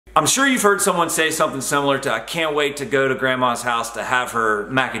I'm sure you've heard someone say something similar to, I can't wait to go to grandma's house to have her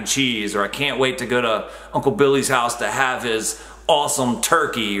mac and cheese, or I can't wait to go to Uncle Billy's house to have his awesome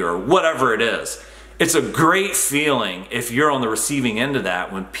turkey, or whatever it is. It's a great feeling if you're on the receiving end of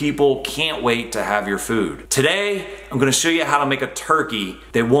that when people can't wait to have your food. Today, I'm gonna show you how to make a turkey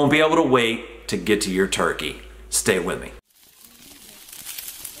that won't be able to wait to get to your turkey. Stay with me.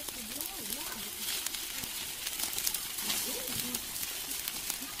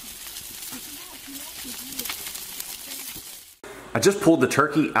 I just pulled the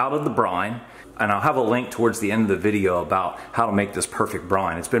turkey out of the brine, and I'll have a link towards the end of the video about how to make this perfect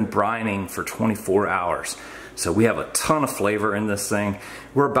brine. It's been brining for 24 hours. So we have a ton of flavor in this thing.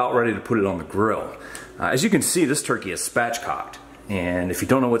 We're about ready to put it on the grill. As you can see, this turkey is spatchcocked. And if you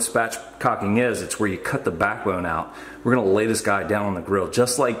don't know what spatchcocking is, it's where you cut the backbone out. We're gonna lay this guy down on the grill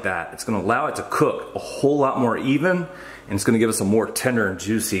just like that. It's gonna allow it to cook a whole lot more even, and it's gonna give us a more tender and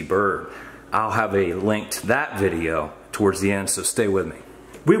juicy bird. I'll have a link to that video towards the end, so stay with me.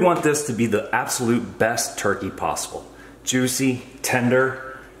 We want this to be the absolute best turkey possible. Juicy,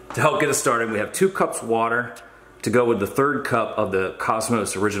 tender. To help get us started, we have 2 cups water to go with the 3rd cup of the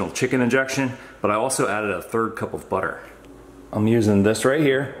Cosmos original chicken injection, but I also added a 3rd cup of butter. I'm using this right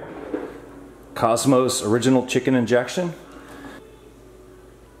here, Cosmos original chicken injection.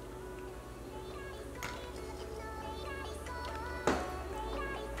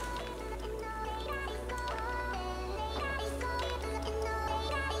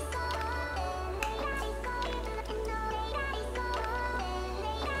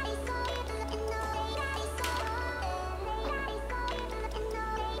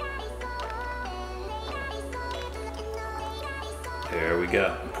 There we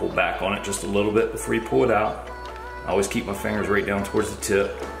go. Pull back on it just a little bit before you pull it out. I always keep my fingers right down towards the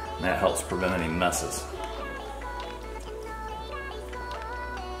tip, and that helps prevent any messes.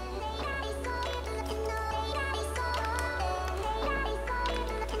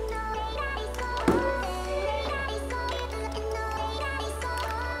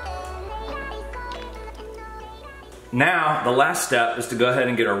 Now, the last step is to go ahead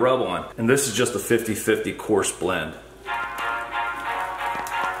and get our rub on, and this is just a 50-50 coarse blend.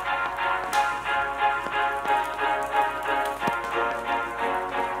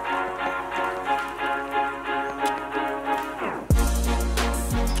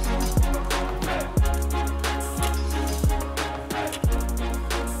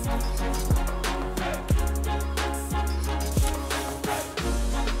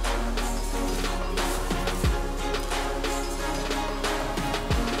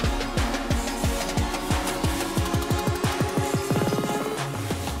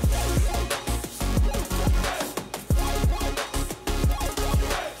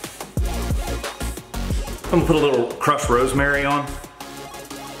 I'm gonna put a little crushed rosemary on.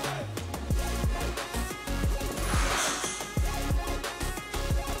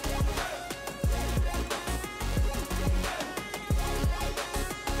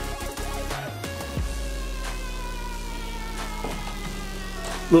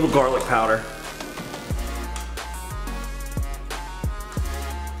 Little garlic powder.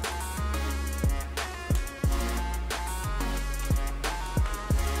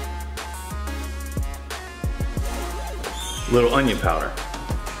 Little onion powder.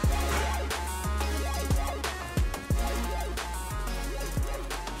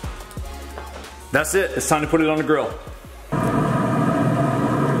 That's it. It's time to put it on the grill.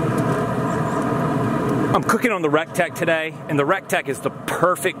 I'm cooking on the Rectech today, and the Rectech is the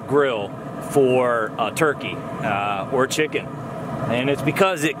perfect grill for turkey or chicken. And it's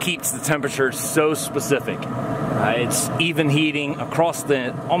because it keeps the temperature so specific. It's even heating across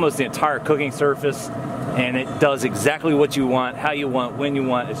almost the entire cooking surface, and it does exactly what you want, how you want, when you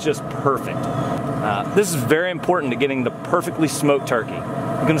want. It's just perfect. This is very important to getting the perfectly smoked turkey.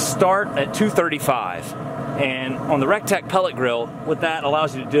 You're going to start at 235, and on the Rectech pellet grill, what that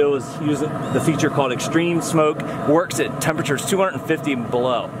allows you to do is use the feature called Extreme Smoke. Works at temperatures 250 and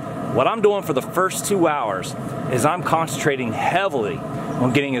below. What I'm doing for the first 2 hours is I'm concentrating heavily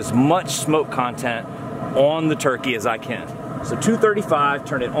on getting as much smoke content on the turkey as I can. So 235,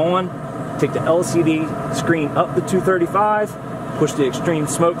 turn it on, take the LCD screen up to 235, push the extreme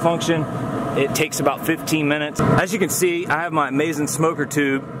smoke function. It takes about 15 minutes. As you can see, I have my amazing smoker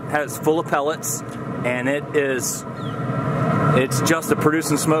tube. It's full of pellets, and it's just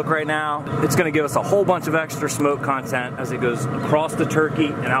producing smoke right now. It's gonna give us a whole bunch of extra smoke content as it goes across the turkey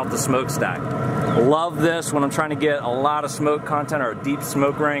and out the smokestack. Love this when I'm trying to get a lot of smoke content or a deep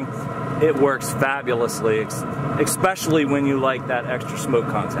smoke ring. It works fabulously, especially when you like that extra smoke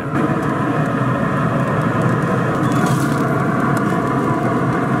content.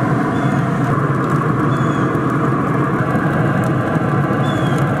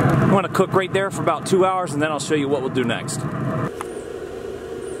 to cook right there for about 2 hours, and then I'll show you what we'll do next.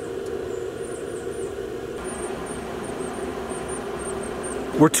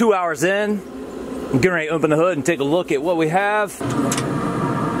 We're 2 hours in. I'm getting ready to open the hood and take a look at what we have.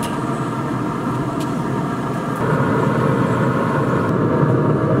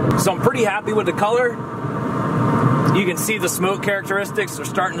 So I'm pretty happy with the color. You can see the smoke characteristics are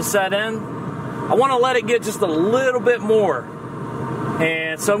starting to set in. I want to let it get just a little bit more.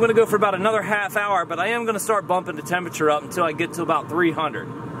 And so I'm going to go for about another half hour, but I am going to start bumping the temperature up until I get to about 300.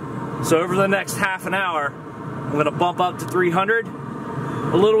 So over the next half an hour, I'm going to bump up to 300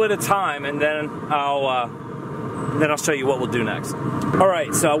 a little at a time, and then I'll show you what we'll do next. All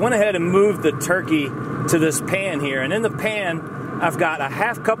right, so I went ahead and moved the turkey to this pan here, and in the pan, I've got a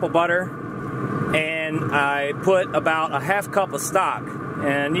half cup of butter, and I put about a half cup of stock.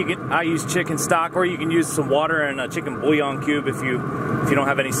 And I use chicken stock, or you can use some water and a chicken bouillon cube if you don't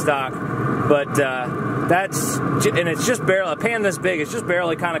have any stock. But it's just barely, a pan this big, it's just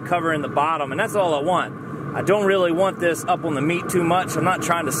barely kind of covering the bottom, and that's all I want. I don't really want this up on the meat too much. I'm not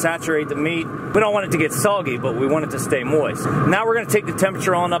trying to saturate the meat. We don't want it to get soggy, but we want it to stay moist. Now we're going to take the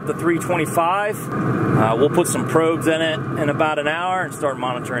temperature on up to 325. We'll put some probes in it in about an hour and start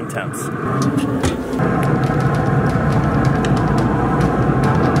monitoring temps.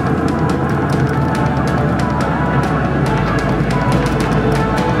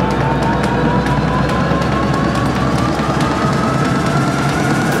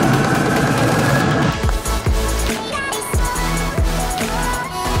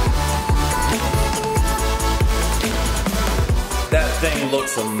 Thing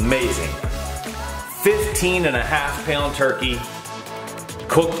looks amazing. 15.5-pound turkey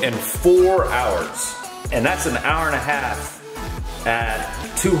cooked in 4 hours, and that's an hour and a half at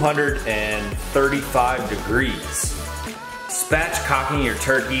 235 degrees. Spatchcocking your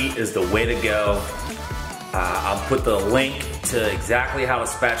turkey is the way to go. I'll put the link to exactly how to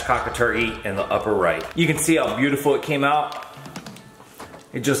spatchcock a turkey in the upper right. You can see how beautiful it came out.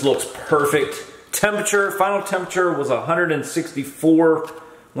 It just looks perfect. Temperature, final temperature was 164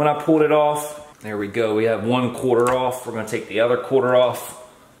 when I pulled it off. There we go, we have 1/4 off. We're gonna take the other 1/4 off.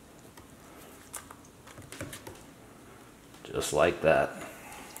 Just like that.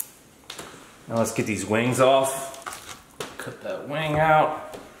 Now let's get these wings off. Cut that wing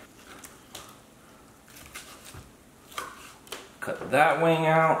out. Cut that wing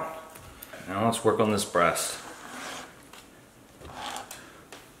out. Now let's work on this breast.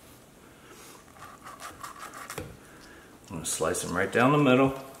 I'm going to slice them right down the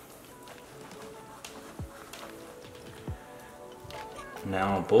middle.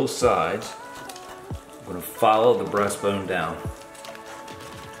 Now on both sides, I'm going to follow the breastbone down.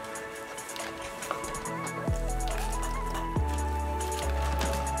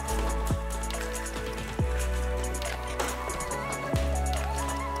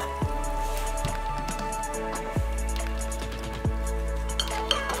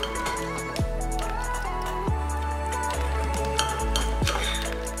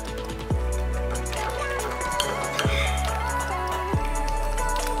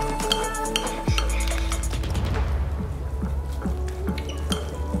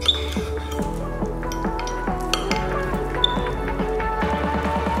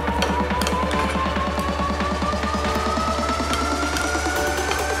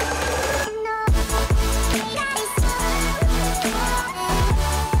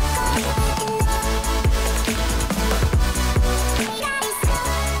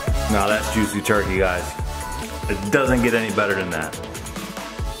 Now that's juicy turkey, guys. It doesn't get any better than that.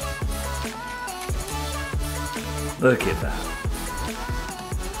 Look at that.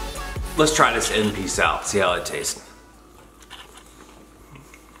 Let's try this end piece out, see how it tastes.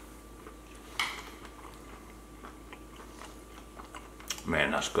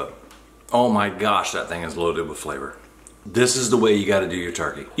 Man, that's good. Oh my gosh, that thing is loaded with flavor. This is the way you gotta do your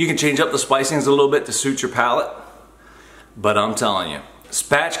turkey. You can change up the spicings a little bit to suit your palate, but I'm telling you,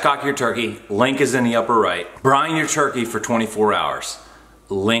 spatchcock your turkey, link is in the upper right. Brine your turkey for 24 hours,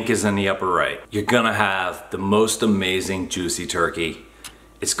 link is in the upper right. You're gonna have the most amazing juicy turkey.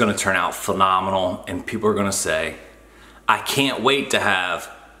 It's gonna turn out phenomenal, and people are gonna say, I can't wait to have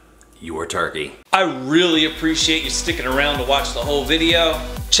your turkey. I really appreciate you sticking around to watch the whole video.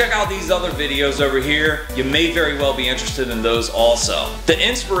 Check out these other videos over here. You may very well be interested in those also. The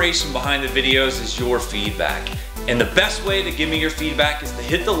inspiration behind the videos is your feedback. And the best way to give me your feedback is to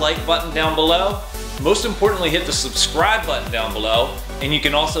hit the like button down below. Most importantly, hit the subscribe button down below, and you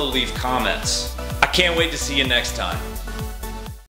can also leave comments. I can't wait to see you next time.